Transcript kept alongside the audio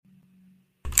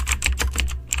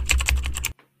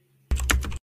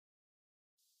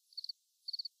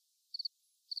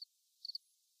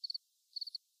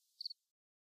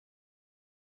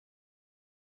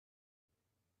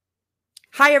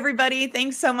Hi, everybody.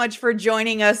 Thanks so much for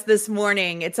joining us this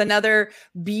morning. It's another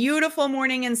beautiful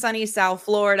morning in sunny South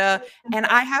Florida. And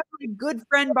I have my good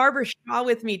friend, Barbara Shaw,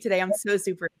 with me today. I'm so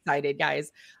super excited,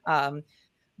 guys.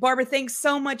 Barbara, thanks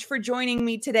so much for joining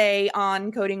me today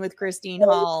on Coding with Christine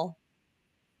Hall.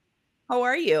 How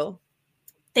are you?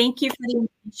 Thank you for the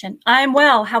invitation. I'm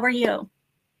well. How are you?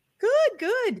 Good,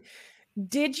 good.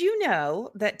 Did you know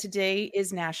that today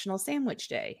is National Sandwich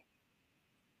Day?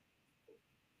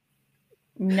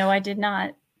 No, I did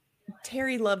not.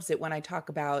 Terry loves it when I talk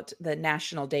about the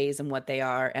national days and what they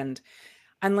are. And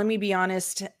let me be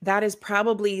honest, that is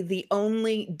probably the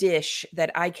only dish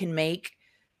that I can make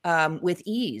with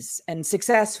ease and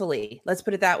successfully. Let's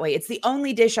put it that way. It's the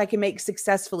only dish I can make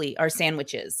successfully are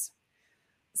sandwiches.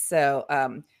 So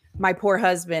my poor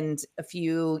husband a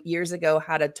few years ago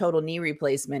had a total knee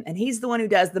replacement, and he's the one who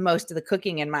does the most of the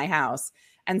cooking in my house.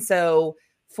 And so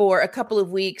for a couple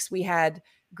of weeks, we had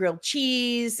grilled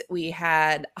cheese, we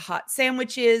had hot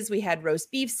sandwiches, we had roast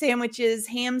beef sandwiches,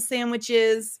 ham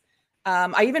sandwiches.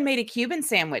 I even made a Cuban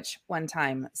sandwich one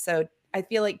time. So I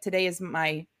feel like today is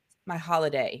my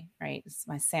holiday, right? It's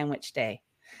my sandwich day.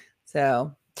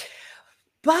 So,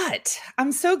 but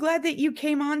I'm so glad that you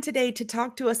came on today to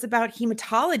talk to us about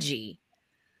hematology.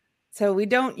 So we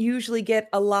don't usually get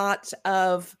a lot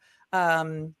of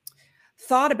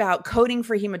thought about coding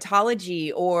for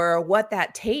hematology or what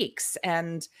that takes.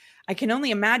 And I can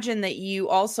only imagine that you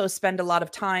also spend a lot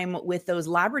of time with those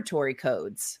laboratory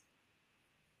codes.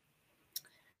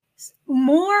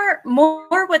 More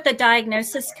with the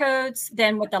diagnosis codes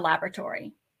than with the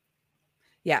laboratory.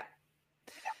 Yeah.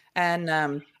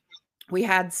 And we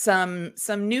had some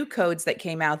new codes that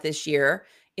came out this year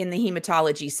in the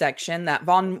hematology section, that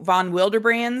von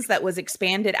Willebrand's that was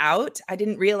expanded out. I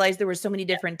didn't realize there were so many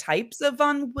different types of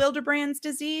von Willebrand's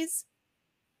disease.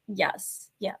 Yes.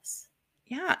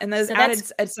 Yeah, and those added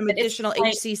some additional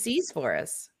HCCs for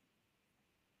us.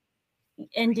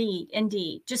 Indeed.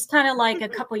 Just kind of like a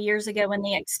couple years ago when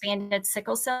they expanded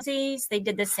sickle cell disease, they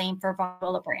did the same for von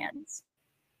Willebrand's.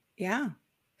 Yeah.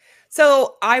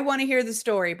 So I want to hear the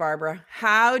story, Barbara.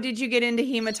 How did you get into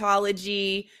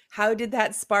hematology? How did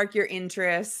that spark your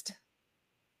interest?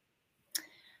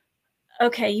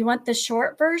 Okay, you want the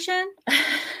short version?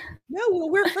 No, well,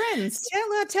 we're friends.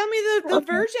 Tell me the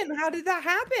version. How did that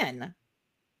happen?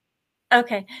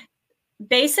 Okay.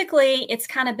 Basically, it's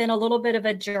kind of been a little bit of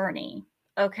a journey.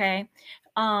 Okay.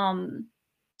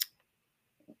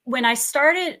 When I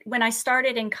started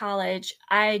in college,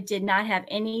 I did not have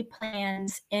any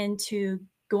plans into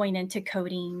going into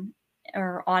coding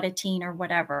or auditing or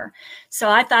whatever. So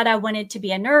I thought I wanted to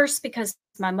be a nurse because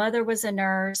my mother was a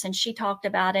nurse and she talked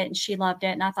about it and she loved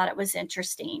it. And I thought it was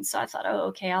interesting. So I thought, oh,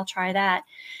 okay, I'll try that.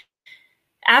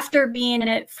 After being in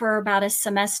it for about a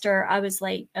semester, I was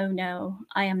like, oh no,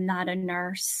 I am not a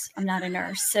nurse. I'm not a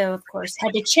nurse. So of course,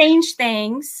 had to change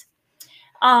things.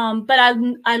 But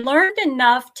I learned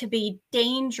enough to be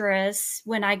dangerous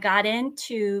when I got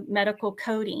into medical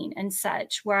coding and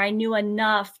such, where I knew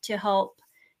enough to help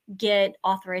get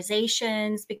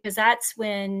authorizations, because that's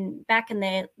when, back in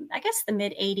the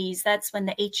mid 80s, that's when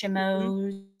the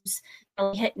HMOs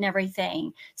really hit and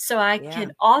everything. So I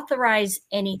could authorize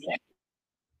anything.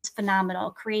 It's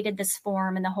phenomenal. Created this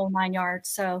form and the whole 9 yards.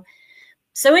 So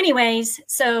anyways,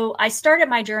 so I started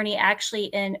my journey actually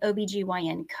in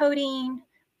OBGYN coding.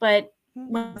 But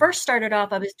when I first started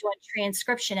off, I was doing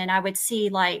transcription and I would see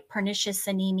like pernicious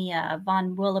anemia,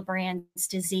 von Willebrand's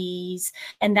disease,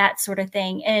 and that sort of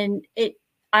thing. And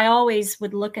I always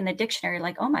would look in the dictionary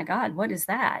like, oh my God, what is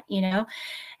that?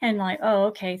 And like, oh,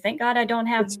 okay, thank God I don't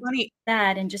have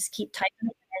that, and just keep typing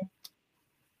it in.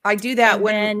 I do that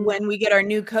when we get our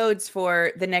new codes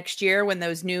for the next year, when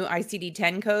those new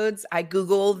ICD-10 codes, I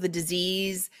Google the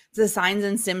disease, the signs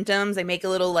and symptoms. I make a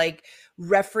little like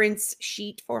reference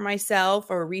sheet for myself,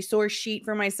 or a resource sheet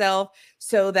for myself,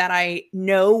 so that I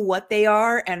know what they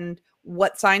are and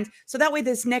what signs. So that way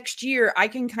this next year I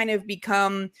can kind of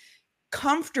become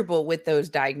comfortable with those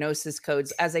diagnosis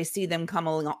codes as I see them come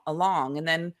along. And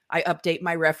then I update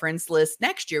my reference list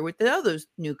next year with the other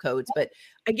new codes. But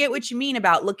I get what you mean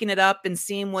about looking it up and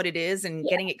seeing what it is and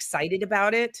getting excited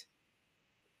about it.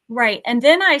 Right. And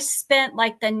then I spent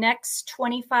like the next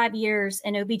 25 years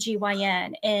in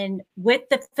OBGYN. And with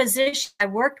the physician I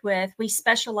worked with, we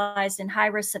specialized in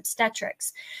high-risk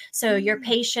obstetrics. So your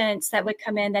patients that would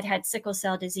come in that had sickle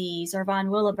cell disease or von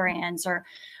Willebrand's or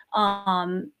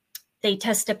they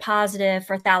tested positive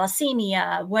for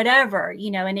thalassemia, whatever,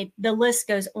 and the list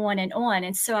goes on and on.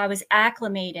 And so I was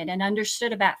acclimated and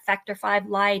understood about factor V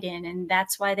Leiden, and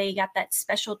that's why they got that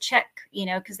special check,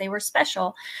 because they were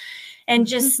special.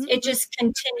 And it just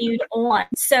continued on.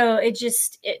 So it's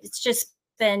just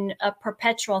been a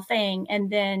perpetual thing. And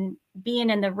then being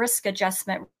in the risk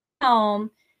adjustment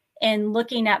realm and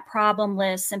looking at problem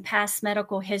lists and past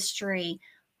medical history,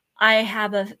 I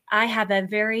have a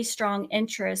very strong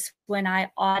interest when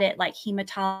I audit like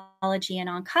hematology and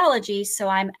oncology. So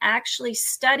I'm actually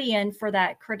studying for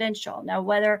that credential. Now,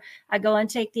 whether I go and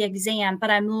take the exam,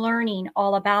 but I'm learning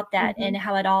all about that and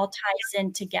how it all ties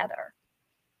in together.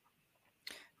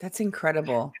 That's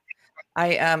incredible.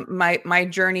 My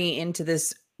journey into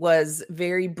this was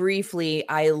very briefly,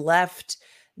 I left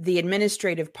the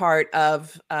administrative part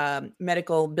of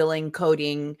medical billing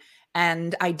coding,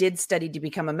 and I did study to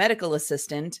become a medical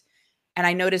assistant. And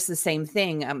I noticed the same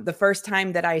thing. The first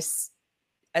time that I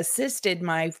assisted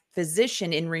my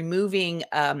physician in removing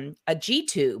a G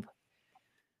tube,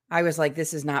 I was like,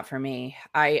 this is not for me.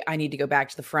 I need to go back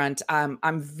to the front.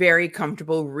 I'm very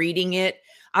comfortable reading it.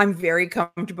 I'm very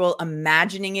comfortable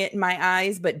imagining it in my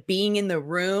eyes, but being in the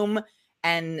room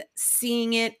and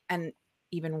seeing it, and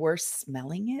even worse,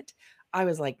 smelling it, I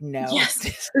was like, no, Yes.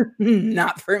 this is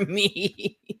not for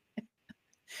me.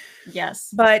 Yes,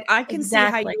 But I can see how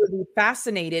exactly. you would be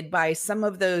fascinated by some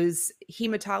of those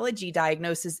hematology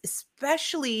diagnoses,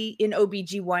 especially in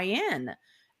OBGYN,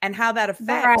 and how that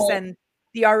affects, Right. and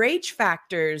the RH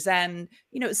factors, and,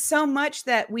 so much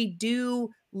that we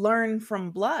do learn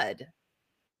from blood.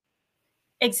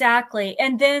 Exactly.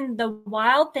 And then the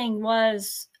wild thing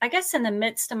was, I guess in the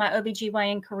midst of my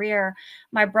OBGYN career,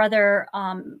 my brother,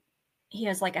 he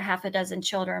has like a half a dozen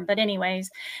children, but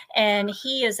anyways, and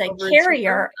he is a Overachiever.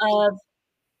 carrier of,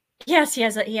 yes, he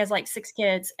has like 6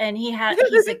 kids, and he's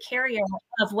a carrier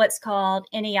of what's called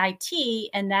NEIT,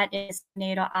 and that is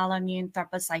neonatal autoimmune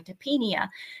thrombocytopenia.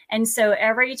 And so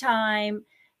every time,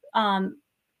 um,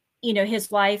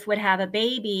 his wife would have a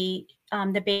baby,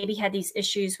 the baby had these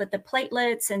issues with the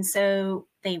platelets. And so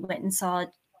they went and saw,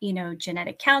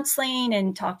 genetic counseling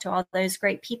and talked to all those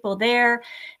great people there.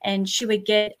 And she would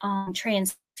get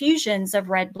transfusions of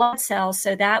red blood cells.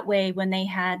 So that way, when they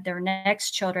had their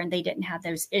next children, they didn't have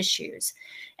those issues.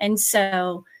 And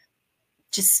so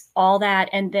just all that.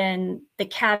 And then the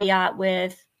caveat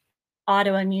with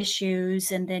autoimmune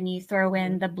issues, and then you throw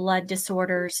in the blood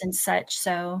disorders and such.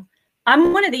 So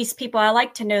I'm one of these people, I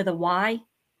like to know the why.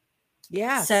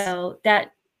 Yes. So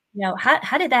that,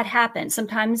 how did that happen?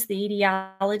 Sometimes the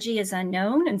etiology is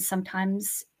unknown, and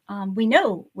sometimes we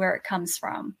know where it comes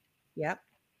from. Yep.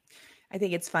 I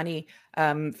think it's funny.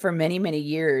 For many, many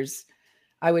years,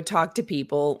 I would talk to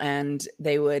people and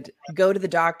they would go to the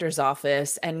doctor's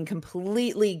office and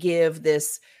completely give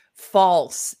this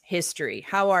false history.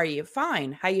 How are you?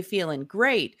 Fine. How you feeling?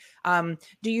 Great. Do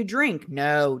you drink?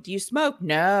 No. Do you smoke?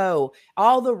 No.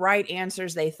 All the right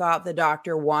answers they thought the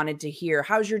doctor wanted to hear.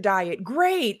 How's your diet?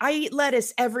 Great. I eat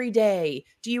lettuce every day.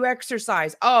 Do you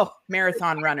exercise? Oh,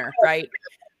 marathon runner, right?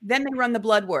 Then they run the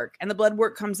blood work, and the blood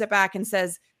work comes back and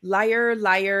says, liar,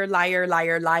 liar, liar,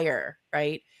 liar, liar,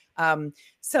 right?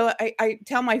 So I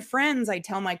tell my friends, I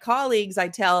tell my colleagues, I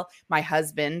tell my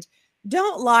husband,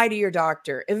 don't lie to your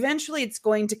doctor. Eventually it's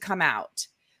going to come out.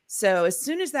 So as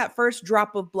soon as that first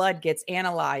drop of blood gets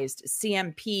analyzed,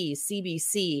 CMP,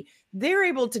 CBC, they're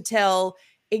able to tell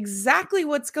exactly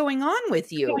what's going on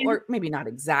with you, or maybe not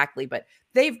exactly, but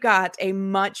they've got a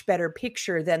much better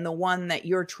picture than the one that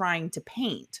you're trying to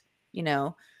paint, you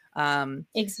know?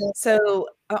 Exactly. So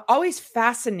always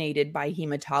fascinated by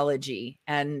hematology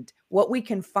and what we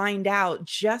can find out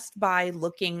just by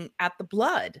looking at the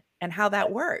blood and how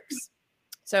that works.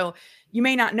 So you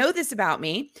may not know this about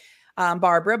me,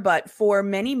 Barbara, but for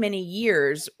many, many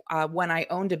years, when I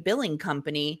owned a billing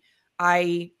company,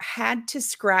 I had to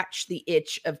scratch the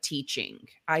itch of teaching.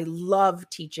 I love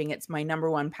teaching. It's my number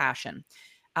one passion.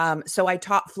 So I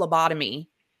taught phlebotomy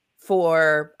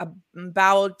for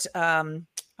about,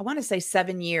 I want to say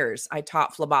 7 years. I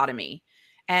taught phlebotomy.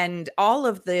 And all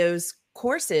of those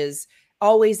courses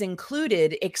always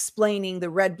included explaining the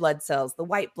red blood cells, the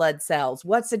white blood cells,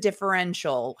 what's a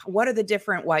differential, what are the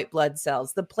different white blood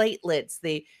cells, the platelets,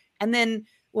 and then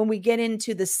when we get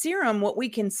into the serum, what we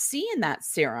can see in that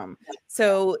serum.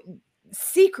 So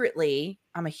secretly,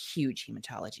 I'm a huge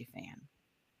hematology fan.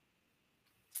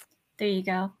 There you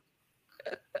go.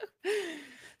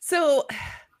 So,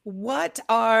 what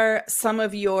are some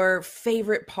of your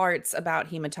favorite parts about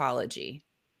hematology?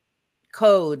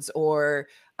 Codes or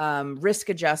risk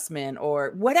adjustment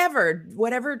or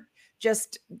whatever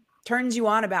just turns you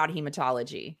on about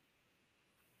hematology?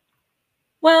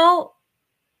 Well,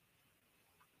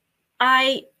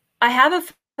 I I have a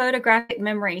photographic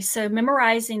memory, so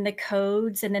memorizing the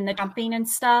codes and then the jumping and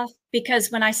stuff,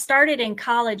 because when I started in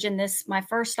college in this my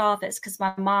first office, because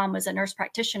my mom was a nurse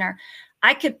practitioner,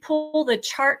 I could pull the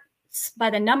charts by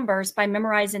the numbers by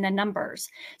memorizing the numbers.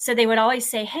 So they would always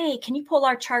say, "Hey, can you pull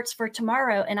our charts for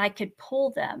tomorrow?" And I could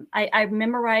pull them. I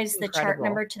memorized the chart Incredible.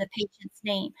 number to the patient's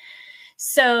name.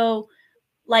 So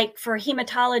like for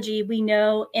hematology, we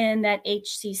know in that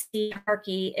HCC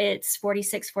hierarchy, it's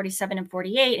 46, 47, and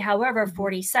 48. However, Mhm.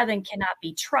 47 cannot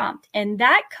be trumped. And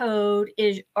that code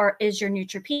is your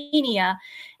neutropenia.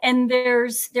 And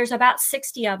there's about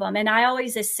 60 of them. And I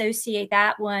always associate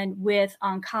that one with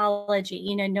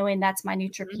oncology, knowing that's my Mhm.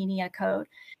 neutropenia code.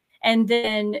 And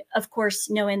then, of course,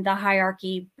 knowing the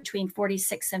hierarchy between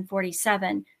 46 and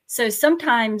 47. So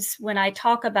sometimes when I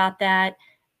talk about that,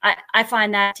 I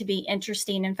find that to be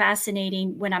interesting and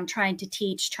fascinating when I'm trying to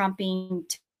teach trumping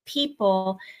to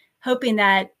people, hoping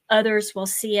that others will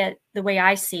see it the way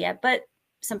I see it. But Mhm.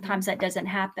 sometimes that doesn't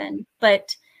happen.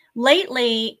 But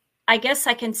lately, I guess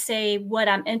I can say what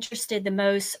I'm interested the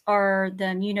most are the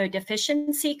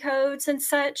immunodeficiency codes and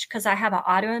such, because I have an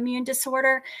autoimmune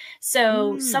disorder.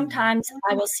 So Mm. sometimes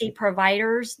I will see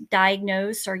providers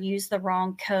diagnose or use the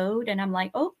wrong code, and I'm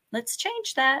like, oh, let's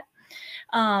change that.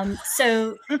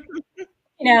 So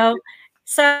you know,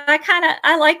 so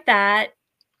I like that.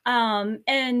 And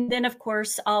then of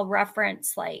course I'll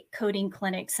reference like coding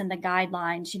clinics and the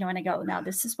guidelines, and I go, now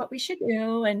this is what we should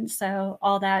do. And so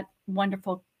all that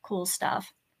wonderful, cool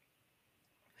stuff.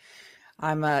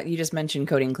 You just mentioned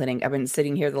coding clinic. I've been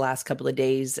sitting here the last couple of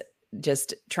days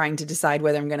just trying to decide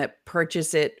whether I'm going to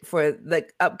purchase it for the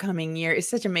upcoming year. It's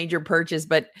such a major purchase,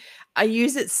 but I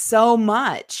use it so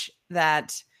much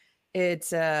that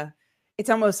it's it's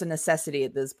almost a necessity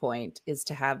at this point is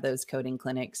to have those coding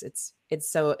clinics. It's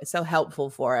so helpful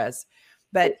for us.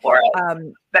 But For it.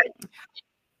 um But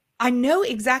I know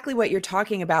exactly what you're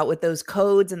talking about with those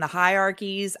codes and the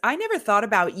hierarchies. I never thought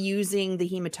about using the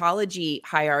hematology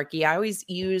hierarchy. I always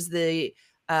use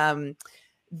um,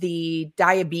 the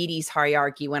diabetes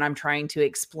hierarchy when I'm trying to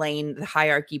explain the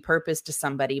hierarchy purpose to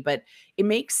somebody. But it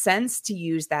makes sense to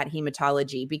use that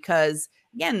hematology because,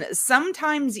 again,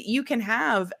 sometimes you can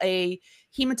have a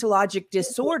hematologic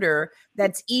disorder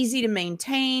that's easy to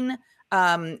maintain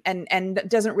and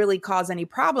doesn't really cause any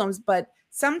problems, but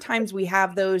sometimes we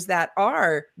have those that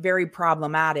are very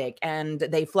problematic and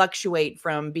they fluctuate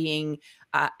from being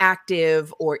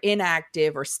active or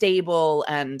inactive or stable,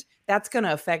 and that's going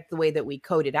to affect the way that we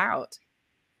code it out. So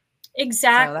that's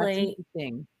exactly.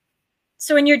 interesting.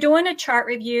 So when you're doing a chart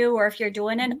review or if you're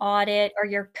doing an Mhm. audit or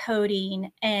you're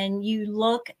coding and you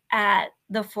look at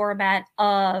the format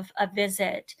of a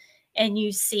visit and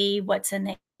you see what's in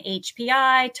the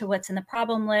HPI to what's in the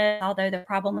problem list, although the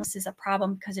problem list is a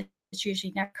problem because it's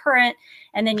usually not current,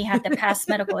 and then you have the past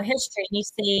medical history and you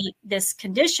see this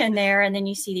condition there and then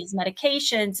you see these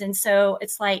medications, and so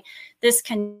it's like this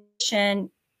condition,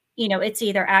 it's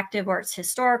either active or it's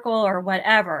historical or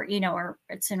whatever, or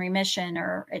it's in remission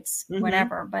or it's Mhm.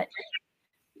 whatever. But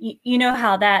you know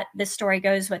how that the story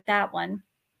goes with that one.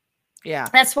 Yeah.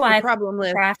 That's The why I problem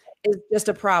list graph. is just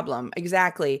a problem.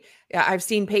 Exactly. Yeah, I've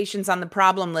seen patients on the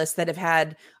problem list that have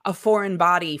had a foreign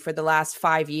body for the last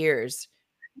 5 years.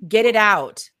 Get it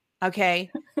out.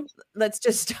 Okay? Let's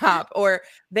just stop. Or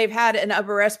they've had an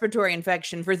upper respiratory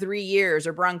infection for 3 years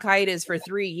or bronchitis for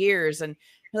 3 years, and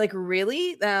you're like,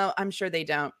 "Really?" No, I'm sure they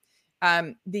don't.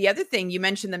 The other thing, you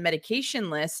mentioned the medication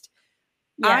list.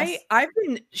 Yes. I've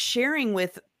been sharing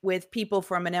with people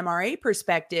from an MRA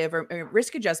perspective or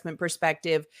risk adjustment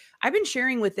perspective. I've been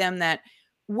sharing with them that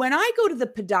when I go to the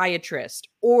podiatrist,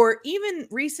 or even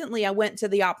recently I went to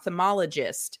the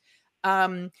ophthalmologist,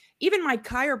 even my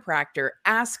chiropractor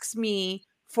asks me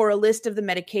for a list of the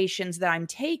medications that I'm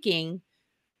taking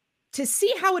to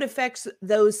see how it affects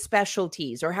those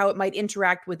specialties or how it might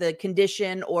interact with a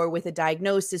condition or with a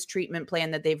diagnosis treatment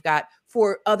plan that they've got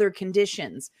for other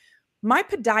conditions. My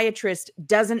podiatrist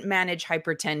doesn't manage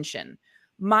hypertension.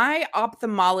 My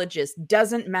ophthalmologist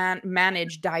doesn't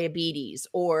manage diabetes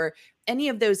or any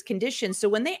of those conditions. So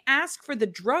when they ask for the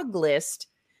drug list,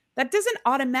 that doesn't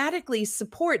automatically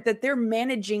support that they're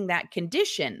managing that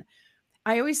condition.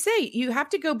 I always say you have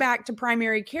to go back to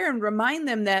primary care and remind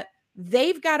them that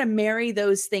they've got to marry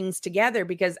those things together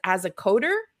because as a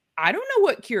coder, I don't know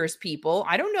what cures people.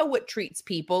 I don't know what treats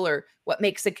people or what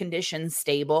makes a condition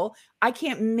stable. I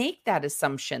can't make that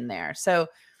assumption there. So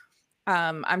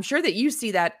I'm sure that you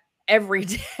see that every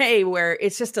day where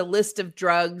it's just a list of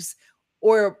drugs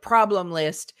or a problem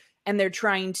list, and they're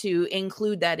trying to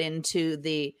include that into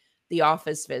the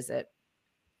office visit.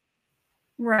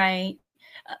 Right.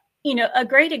 A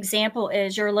great example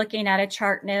is you're looking at a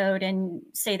chart note and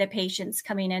say the patient's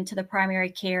coming into the primary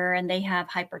care and they have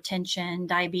hypertension,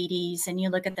 diabetes, and you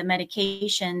look at the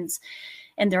medications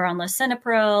and they're on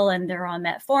lisinopril and they're on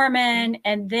metformin.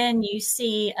 And then you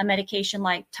see a medication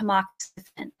like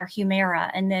tamoxifen or Humira,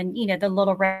 and then, the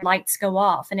little red lights go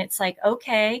off and it's like,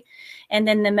 okay. And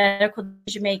then the medical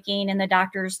decision making and the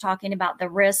doctor's talking about the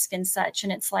risk and such.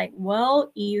 And it's like,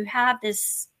 well, you have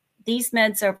these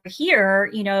meds over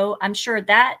here, I'm sure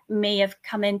that may have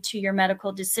come into your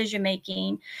medical decision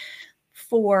making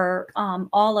for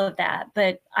all of that.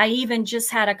 But I even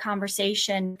just had a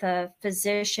conversation with a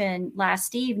physician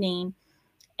last evening,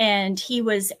 and he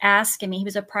was asking me, he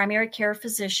was a primary care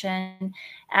physician,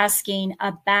 asking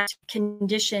about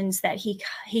conditions that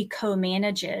he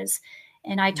co-manages.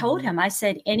 And I told Mhm. him, I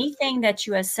said, anything that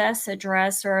you assess,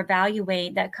 address, or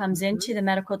evaluate that comes Mhm. into the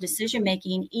medical decision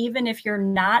making, even if you're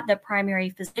not the primary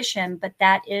physician, but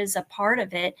that is a part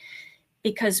of it,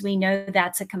 because we know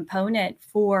that's a component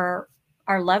for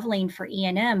our leveling for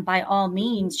E&M, by all Mhm.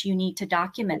 means, you need to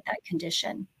document that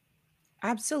condition.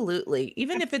 Absolutely.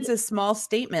 Even if it's a small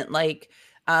statement like,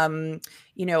 um,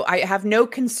 I have no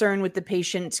concern with the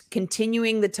patient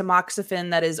continuing the tamoxifen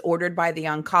that is ordered by the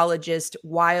oncologist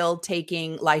while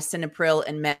taking lisinopril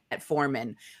and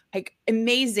metformin. Like,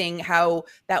 amazing how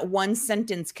that one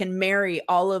sentence can marry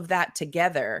all of that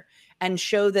together and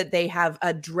show that they have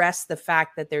addressed the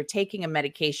fact that they're taking a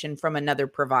medication from another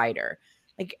provider.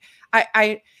 Like,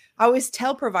 I always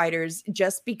tell providers,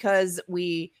 just because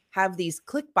we have these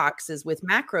click boxes with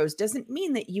macros doesn't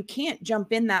mean that you can't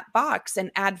jump in that box and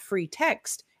add free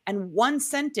text. And one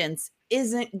sentence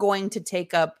isn't going to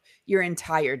take up your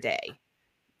entire day.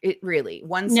 It really,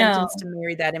 one sentence No. to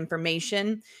marry that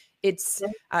information. It's,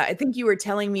 I think you were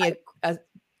telling me a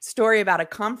story about a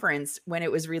conference when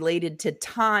it was related to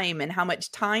time and how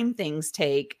much time things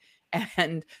take.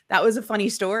 And that was a funny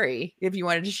story if you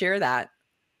wanted to share that.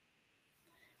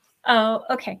 Oh,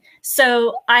 okay.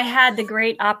 So I had the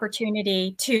great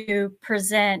opportunity to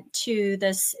present to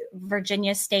this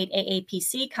Virginia State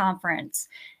AAPC conference.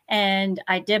 And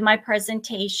I did my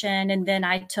presentation and then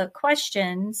I took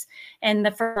questions. And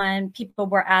the first one, people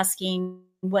were asking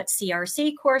what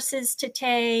CRC courses to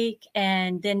take.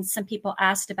 And then some people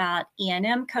asked about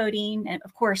E&M coding. And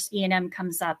of course, E&M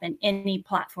comes up in any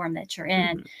platform that you're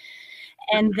in. Mhm.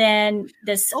 And then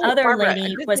this Oh, other Barbara,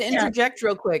 lady just was to interject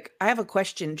real quick, I have a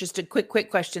question, just a quick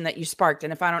question that you sparked.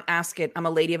 And if I don't ask it, I'm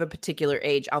a lady of a particular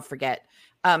age, I'll forget.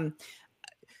 Um,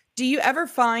 do you ever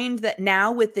find that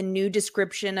now with the new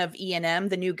description of E&M,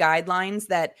 the new guidelines,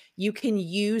 that you can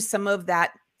use some of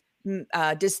that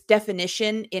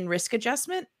definition in risk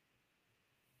adjustment?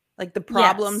 Like the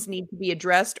problems yes. need to be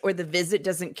addressed or the visit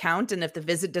doesn't count. And if the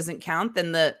visit doesn't count,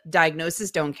 then the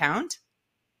diagnosis don't count?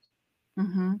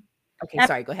 Mm-hmm. Okay,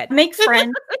 sorry, go ahead. Make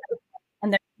friends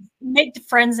and make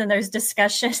friends in those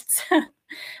discussions,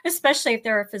 especially if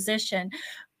they're a physician.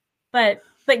 But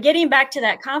getting back to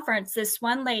that conference, this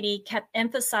one lady kept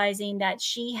emphasizing that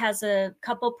she has a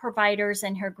couple providers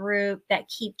in her group that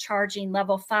keep charging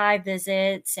level 5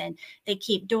 visits, and they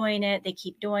keep doing it. They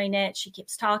keep doing it. She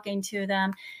keeps talking to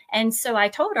them. And so I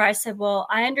told her, I said, well,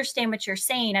 I understand what you're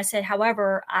saying. I said,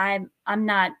 however, I'm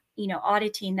not,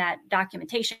 auditing that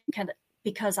documentation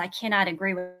because I cannot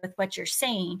agree with what you're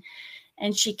saying.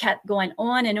 And she kept going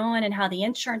on and how the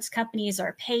insurance companies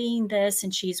are paying this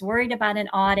and she's worried about an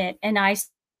audit. And I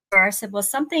said, well,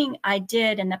 something I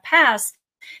did in the past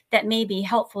that may be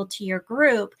helpful to your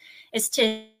group is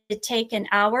to take an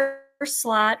hour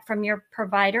slot from your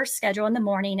provider schedule in the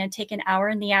morning and take an hour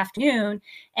in the afternoon,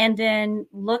 and then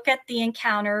look at the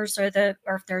encounters or if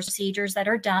there's procedures that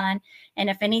are done, and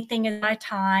if anything is by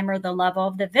time or the level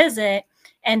of the visit,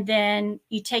 and then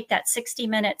you take that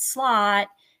 60-minute slot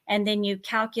and then you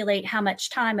calculate how much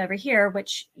time over here,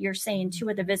 which you're saying two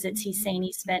of the visits he's saying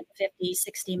he spent 50,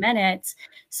 60 minutes.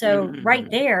 So right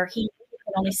Mhm. there, he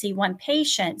can only see one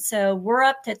patient. So we're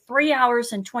up to 3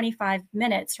 hours and 25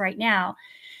 minutes right now.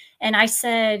 And I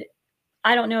said,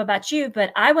 I don't know about you,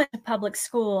 but I went to public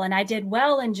school and I did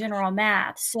well in general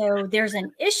math. So there's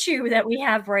an issue that we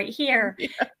have right here.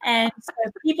 And so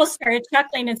people started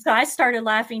chuckling. And so I started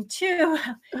laughing too.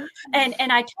 And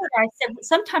I told her, I said,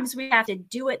 sometimes we have to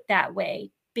do it that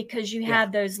way because you Yeah,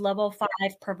 have those level 5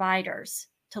 providers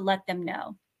to let them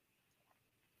know.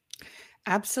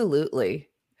 absolutely.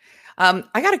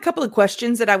 I got a couple of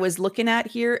questions that I was looking at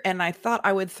here, and I thought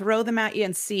I would throw them at you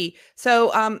and see.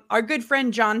 So, our good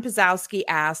friend John Pazowski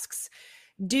asks,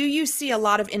 do you see a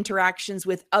lot of interactions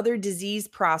with other disease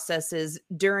processes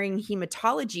during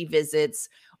hematology visits,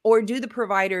 or do the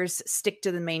providers stick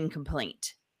to the main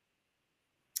complaint?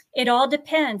 It all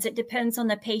depends. It depends on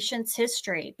the patient's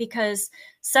history, because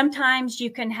sometimes you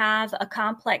can have a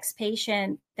complex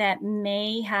patient that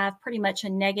may have pretty much a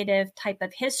negative type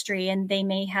of history, and they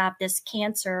may have this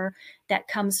cancer that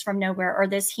comes from nowhere, or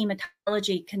this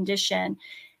hematology condition.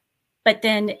 But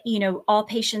then, all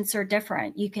patients are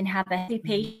different. You can have a healthy Mhm.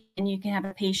 patient and you can have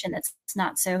a patient that's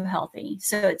not so healthy.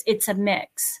 So it's a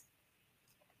mix.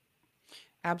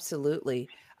 Absolutely.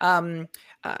 Um,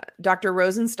 Dr.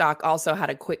 Rosenstock also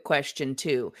had a quick question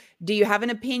too. Do you have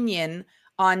an opinion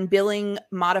on billing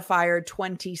modifier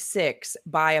 26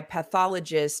 by a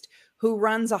pathologist who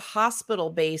runs a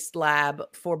hospital-based lab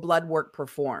for blood work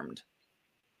performed?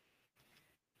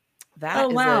 Oh, That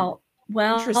is an wow.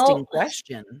 Well, interesting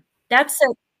question. that's a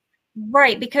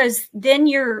right, because then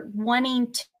you're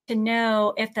wanting to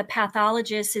know if the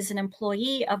pathologist is an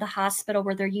employee of the hospital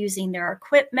where they're using their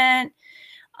equipment.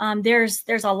 There's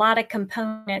a lot of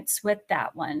components with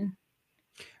that one.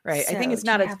 Right. I think So it's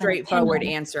do not you a have an opinion? straightforward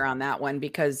answer on that one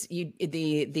because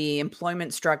the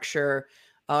employment structure,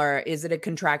 or is it a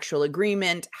contractual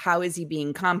agreement? How is he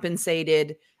being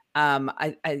compensated?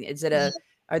 Is it a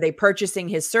Are they purchasing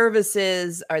his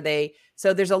services? Are they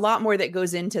So there's a lot more that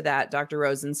goes into that, Dr.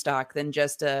 Rosenstock, than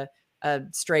just a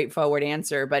straightforward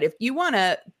answer. But if you want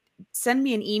to send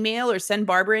me an email or send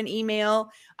Barbara an email,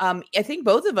 I think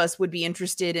both of us would be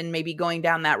interested in maybe going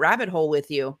down that rabbit hole with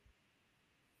you.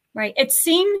 Right. It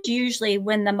seems usually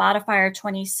when the modifier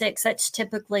 26, that's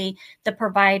typically the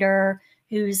provider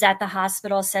who's at the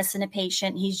hospital assessing a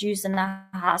patient. He's using the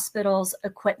hospital's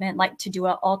equipment, like to do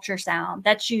an ultrasound.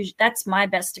 That's my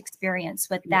best experience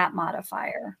with that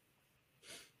modifier.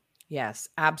 Yes,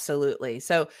 absolutely.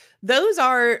 So those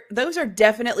are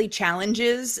definitely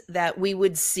challenges that we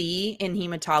would see in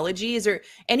hematology. Is there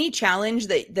any challenge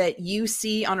that you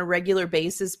see on a regular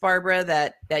basis, Barbara,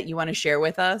 that you want to share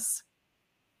with us?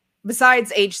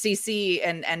 Besides HCC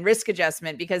and risk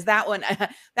adjustment, because that one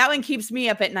that one keeps me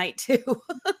up at night too.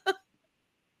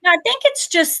 I think it's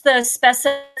just the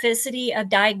specificity of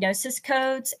diagnosis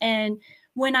codes. And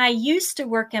when I used to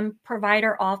work in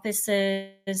provider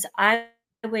offices, I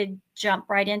would jump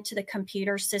right into the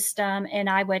computer system and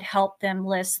I would help them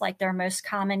list like their most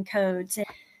common codes.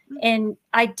 And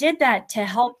I did that to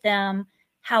help them.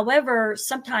 However,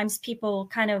 sometimes people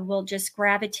kind of will just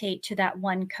gravitate to that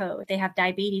one code. If they have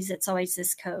diabetes, it's always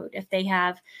this code. If they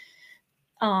have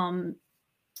um,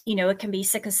 it can be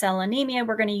sickle cell anemia.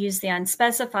 We're going to use the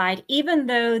unspecified, even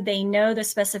though they know the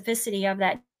specificity of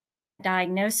that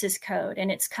diagnosis code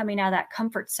and it's coming out of that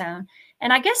comfort zone.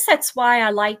 And I guess that's why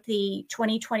I like the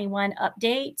 2021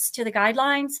 updates to the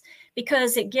guidelines,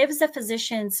 because it gives the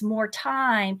physicians more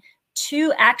time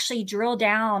to actually drill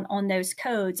down on those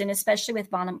codes. And especially with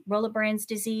von Willebrand's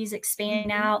disease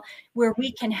expanding Mhm. out, where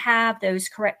we can have those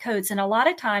correct codes. And a lot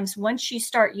of times, once you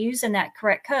start using that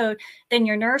correct code, then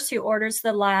your nurse who orders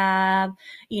the lab,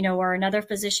 or another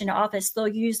physician office, they'll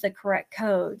use the correct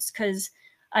codes. Because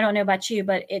I don't know about you,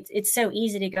 but it's so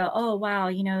easy to go, oh wow,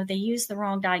 they used the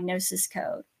wrong diagnosis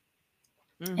code.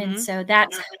 And Mhm. so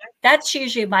that's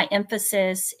usually my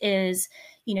emphasis is,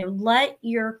 let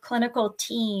your clinical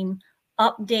team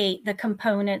update the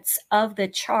components of the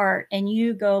chart and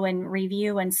you go and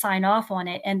review and sign off on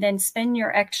it, and then spend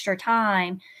your extra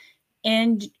time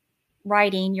in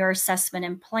writing your assessment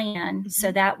and plan.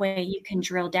 So Mhm. that way you can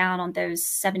drill down on those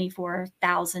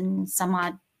 74,000 some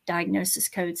odd diagnosis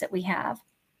codes that we have.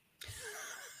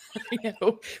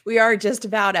 We are just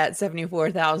about at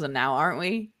 74,000 now, aren't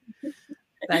we?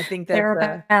 I think that's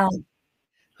Thereabout.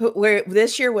 where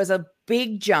this year was a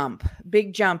big jump,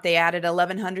 big jump. They added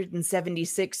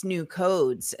 1,176 new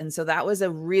codes. And so that was a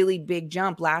really big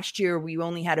jump. Last year, we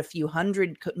only had a few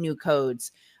hundred new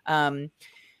codes.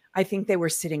 I think they were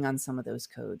sitting on some of those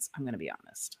codes. I'm going to be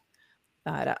honest.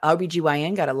 But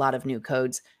OBGYN got a lot of new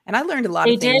codes. And I learned a lot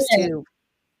They of did. things too.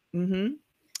 Hmm.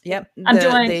 Yep. I'm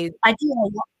doing I do a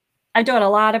lot I'm doing a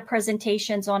lot of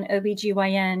presentations on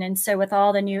OBGYN. And so with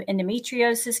all the new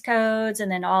endometriosis codes and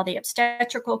then all the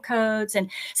obstetrical codes, and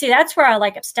see, that's where I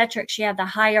like obstetrics. You have the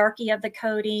hierarchy of the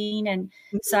coding. And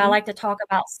so I Mhm. like to talk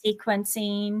about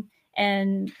sequencing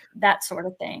and that sort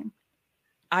of thing.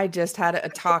 I just had a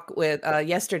talk with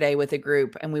yesterday with a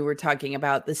group, and we were talking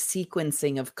about the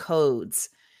sequencing of codes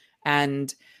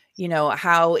and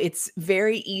how it's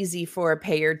very easy for a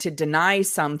payer to deny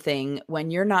something when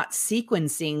you're not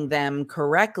sequencing them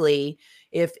correctly.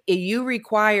 If you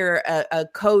require a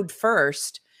code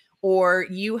first, or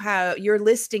you're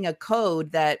listing a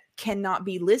code that cannot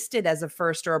be listed as a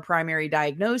first or a primary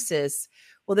diagnosis,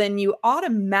 well then you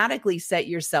automatically set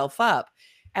yourself up.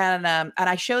 And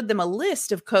I showed them a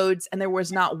list of codes and there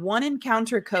was not one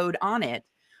encounter code on it.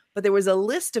 but there was a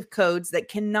list of codes that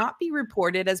cannot be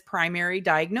reported as primary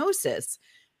diagnosis.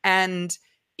 And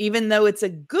even though it's a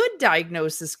good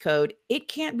diagnosis code, it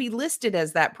can't be listed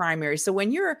as that primary. So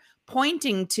when you're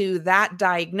pointing to that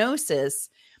diagnosis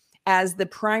as the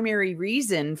primary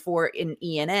reason for an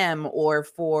E&M or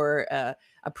for a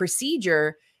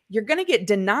procedure, you're going to get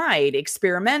denied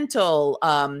experimental,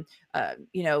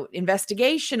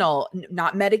 investigational,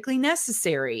 not medically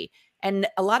necessary. And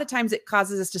a lot of times it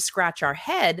causes us to scratch our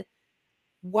head.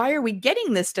 Why are we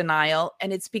getting this denial?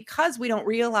 And it's because we don't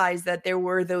realize that there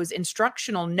were those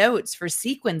instructional notes for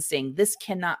sequencing. This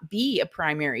cannot be a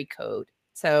primary code.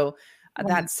 So Right.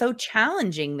 that's so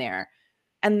challenging there.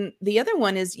 And the other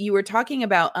one is you were talking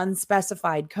about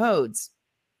unspecified codes.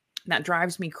 That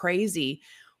drives me crazy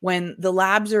when the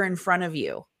labs are in front of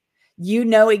you. You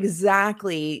know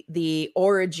exactly the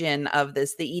origin of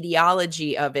this, the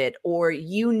etiology of it, or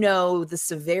you know the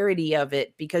severity of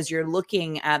it because you're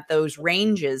looking at those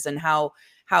ranges and how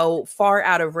far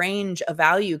out of range a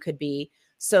value could be.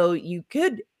 So you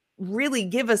could really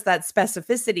give us that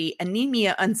specificity.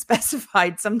 Anemia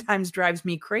unspecified sometimes drives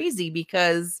me crazy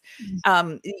because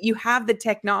you have the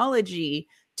technology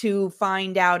to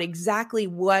find out exactly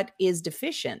what is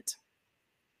deficient.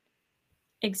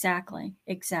 Exactly.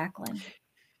 Exactly.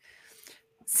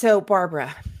 So,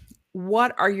 Barbara,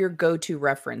 what are your go-to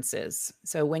references?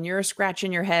 So, when you're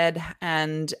scratching your head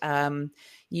and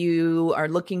you are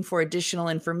looking for additional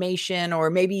information, or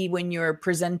maybe when you're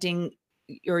presenting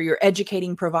or you're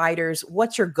educating providers,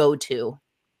 what's your go-to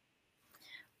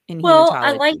in Well,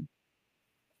 I like hematology?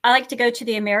 I like to go to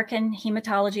the American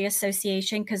Hematology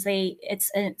Association because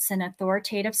it's an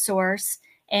authoritative source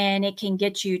and it can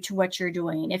get you to what you're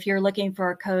doing. If you're looking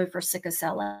for a code for sickle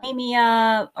cell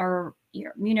anemia or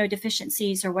your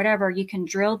immunodeficiencies or whatever, you can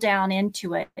drill down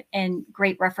into it and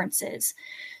great references.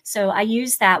 So I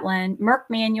use that one. Merck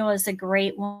Manual is a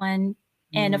great one.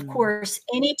 And of Mm, course,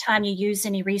 anytime you use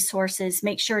any resources,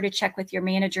 make sure to check with your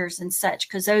managers and such,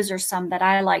 because those are some that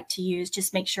I like to use.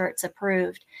 Just make sure it's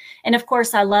approved. And of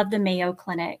course, I love the Mayo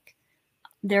Clinic.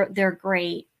 They're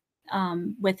great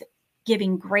with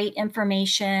giving great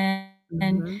information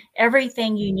and mhm.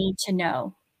 everything you need to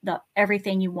know, the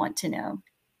everything you want to know.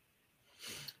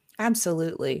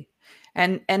 Absolutely.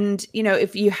 And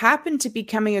if you happen to be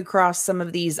coming across some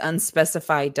of these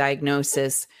unspecified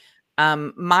diagnosis,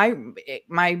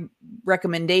 my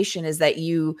recommendation is that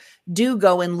you do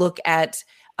go and look at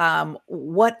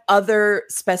what other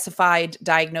specified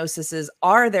diagnoses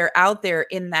are there out there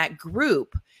in that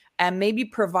group, and maybe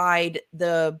provide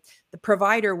the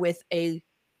provider with a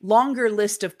longer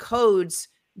list of codes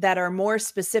that are more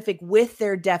specific with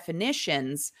their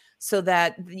definitions so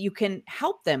that you can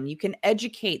help them, you can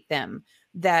educate them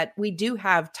that we do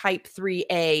have type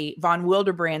 3A von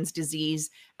Willebrand's disease,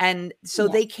 and so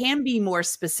Yes. they can be more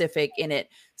specific in it.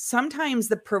 Sometimes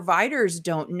the providers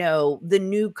don't know the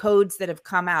new codes that have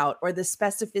come out or the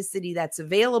specificity that's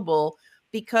available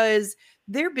because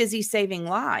they're busy saving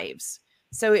lives.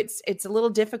 So it's a little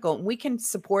difficult. We can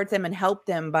support them and help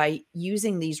them by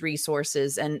using these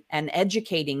resources and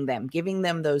educating them, giving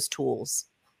them those tools.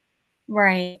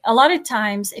 Right. A lot of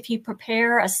times, if you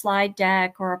prepare a slide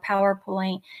deck or a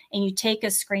PowerPoint and you take a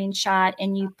screenshot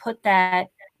and you put that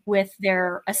with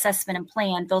their assessment and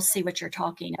plan, they'll see what you're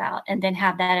talking about and then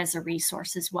have that as a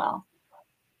resource as well.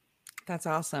 That's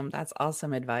awesome. That's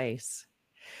awesome advice.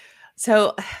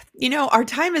 So, our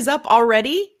time is up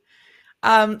already.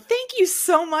 Thank you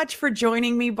so much for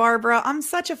joining me, Barbara. I'm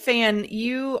such a fan.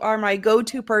 You are my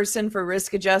go-to person for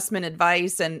risk adjustment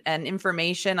advice and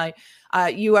information.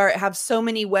 You have so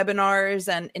many webinars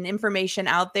and information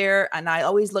out there, and I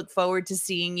always look forward to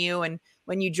seeing you and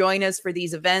when you join us for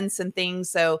these events and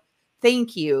things. So,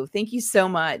 thank you so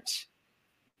much.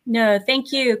 No,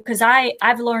 thank you, because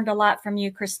I've learned a lot from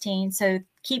you, Christine. So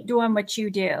keep doing what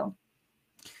you do.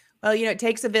 Well, it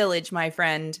takes a village, my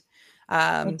friend. It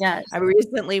I does.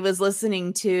 recently was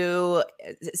listening to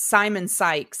Simon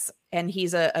Sykes, and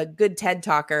he's a good TED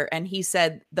talker, and he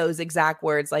said those exact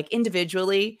words, like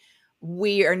individually,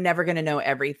 we are never going to know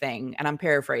everything. And I'm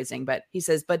paraphrasing, but he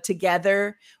says, but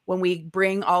together, when we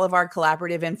bring all of our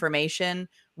collaborative information,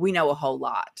 we know a whole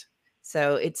lot.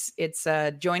 So it's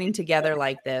joining together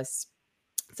like this.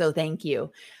 So thank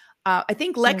you. I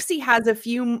think No, Lexi has a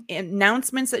few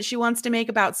announcements that she wants to make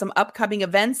about some upcoming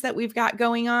events that we've got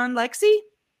going on. Lexi?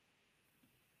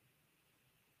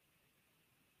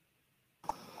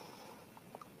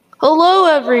 Hello,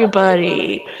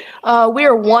 everybody. We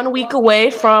are 1 week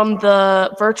away from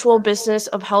the Virtual Business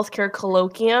of Healthcare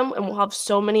Colloquium, and we'll have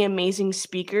so many amazing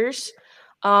speakers.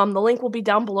 The link will be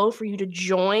down below for you to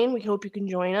join. We hope you can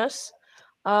join us.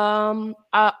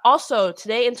 Also,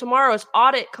 today and tomorrow is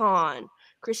AuditCon.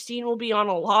 Christine will be on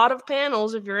a lot of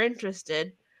panels if you're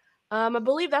interested. I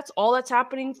believe that's all that's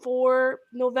happening for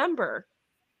November.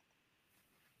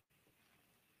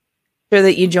 Sure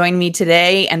that you join me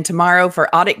today and tomorrow for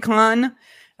AuditCon.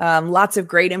 Lots of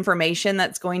great information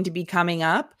that's going to be coming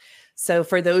up. So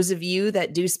for those of you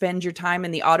that do spend your time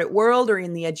in the audit world or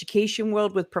in the education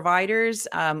world with providers,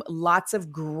 lots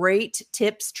of great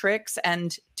tips, tricks,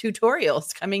 and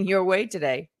tutorials coming your way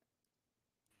today.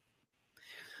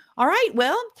 All right.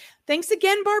 Well, thanks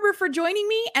again, Barbara, for joining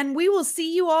me, and we will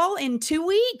see you all in 2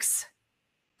 weeks.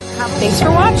 Thanks for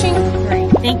watching.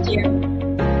 Great. Thank you.